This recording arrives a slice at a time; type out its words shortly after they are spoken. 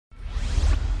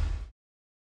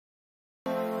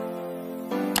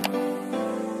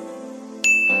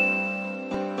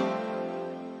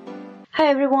Hi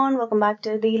everyone, welcome back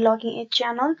to the Logging In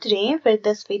channel. Today for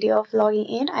this video of logging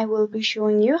in, I will be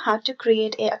showing you how to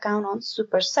create an account on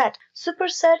Superset.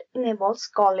 Superset enables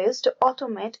colleges to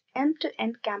automate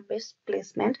end-to-end campus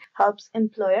placement, helps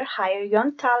employer hire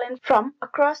young talent from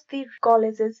across the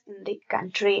colleges in the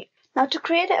country. Now to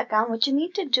create an account, what you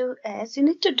need to do is you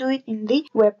need to do it in the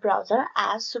web browser,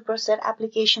 as Superset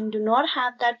application do not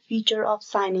have that feature of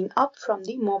signing up from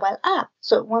the mobile app.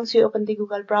 So once you open the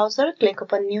Google browser, click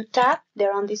open new tab.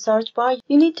 There on the search bar,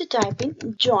 you need to type in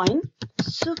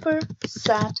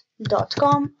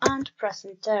joinsuperset.com and press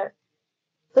enter.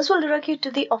 This will direct you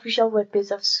to the official webpage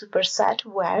of Superset,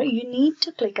 where you need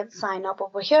to click and sign up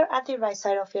over here at the right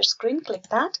side of your screen. Click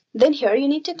that. Then here you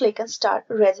need to click and start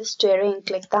registering.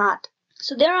 Click that.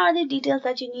 So there are the details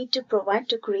that you need to provide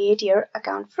to create your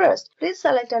account first. Please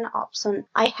select an option.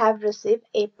 I have received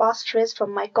a passphrase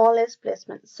from my college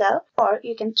placement cell, or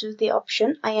you can choose the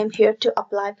option I am here to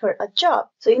apply for a job.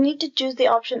 So you need to choose the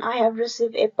option I have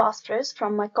received a passphrase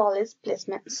from my college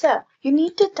placement cell. You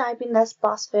need to type in this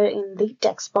passphrase in the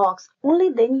text box. Only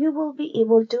then you will be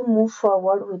able to move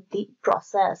forward with the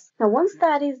process. Now once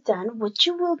that is done, what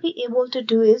you will be able to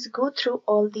do is go through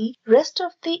all the rest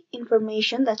of the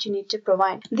information that you need to provide.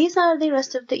 These are the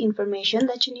rest of the information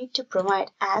that you need to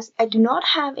provide. As I do not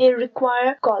have a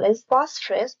required college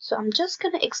passphrase, so I'm just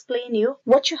going to explain you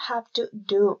what you have to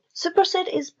do. Superset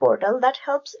is portal that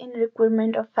helps in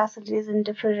recruitment of facilities in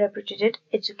different reputed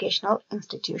educational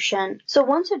institutions. So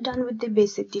once you're done with the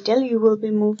basic detail, you will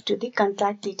be moved to the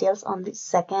contact details on the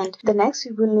second. The next,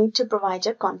 you will need to provide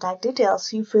your contact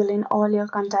details. You fill in all your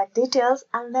contact details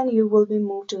and then you will be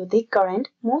moved to the current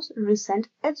most recent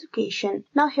education.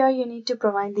 Now here you need to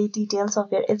provide the details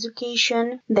of your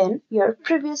education, then your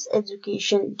previous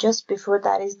education. Just before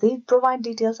that is the provide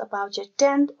details about your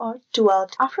 10th or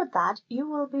 12th. After that, you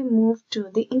will be moved to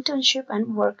the internship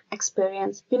and work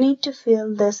experience. You need to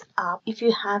fill this up. If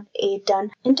you have a done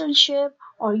internship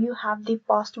or you have the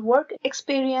past work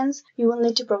experience, you will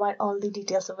need to provide all the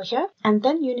details over here. And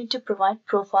then you need to provide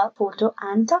profile photo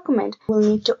and document. You will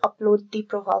need to upload the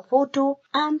profile photo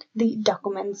and the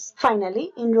documents.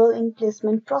 Finally, enroll in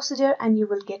placement procedure and you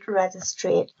will get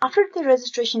registered. After the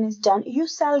registration is done, you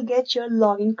shall get your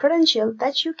login credential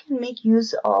that you can make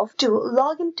use of to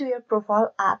log into your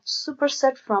profile at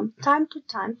Superset from time to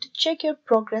time to check your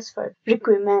progress for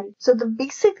recruitment. So the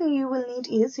basic thing you will need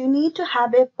is you need to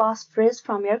have a passphrase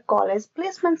from your college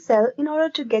placement cell in order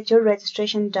to get your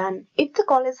registration done. If the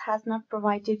college has not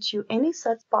provided you any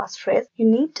such passphrase, you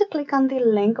need to click on the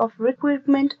link of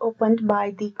recruitment opened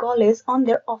by the college on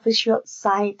their official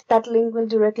site. That link will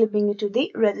directly bring you to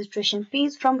the registration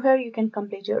page. From here you can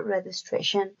complete your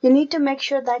registration. You need to make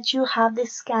sure that you have the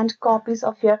scanned copies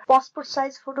of your passport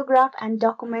size photograph and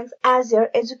documents as your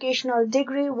educational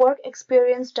degree work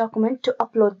experience document to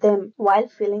upload them while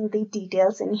filling the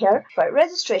details in here for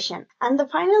registration. And the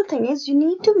final thing is you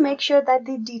need to make sure that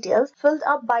the details filled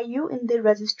up by you in the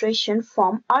registration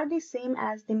form are the same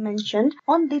as they mentioned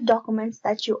on the documents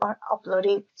that you are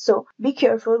uploading. So be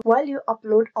careful while you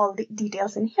upload all the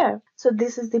details in here. So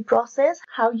this is the process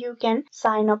how you can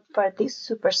sign up for the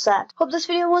Superset. Hope this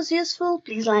video was useful.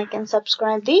 Please like and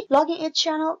subscribe the Logging In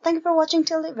channel. Thank you for watching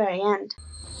till the very end.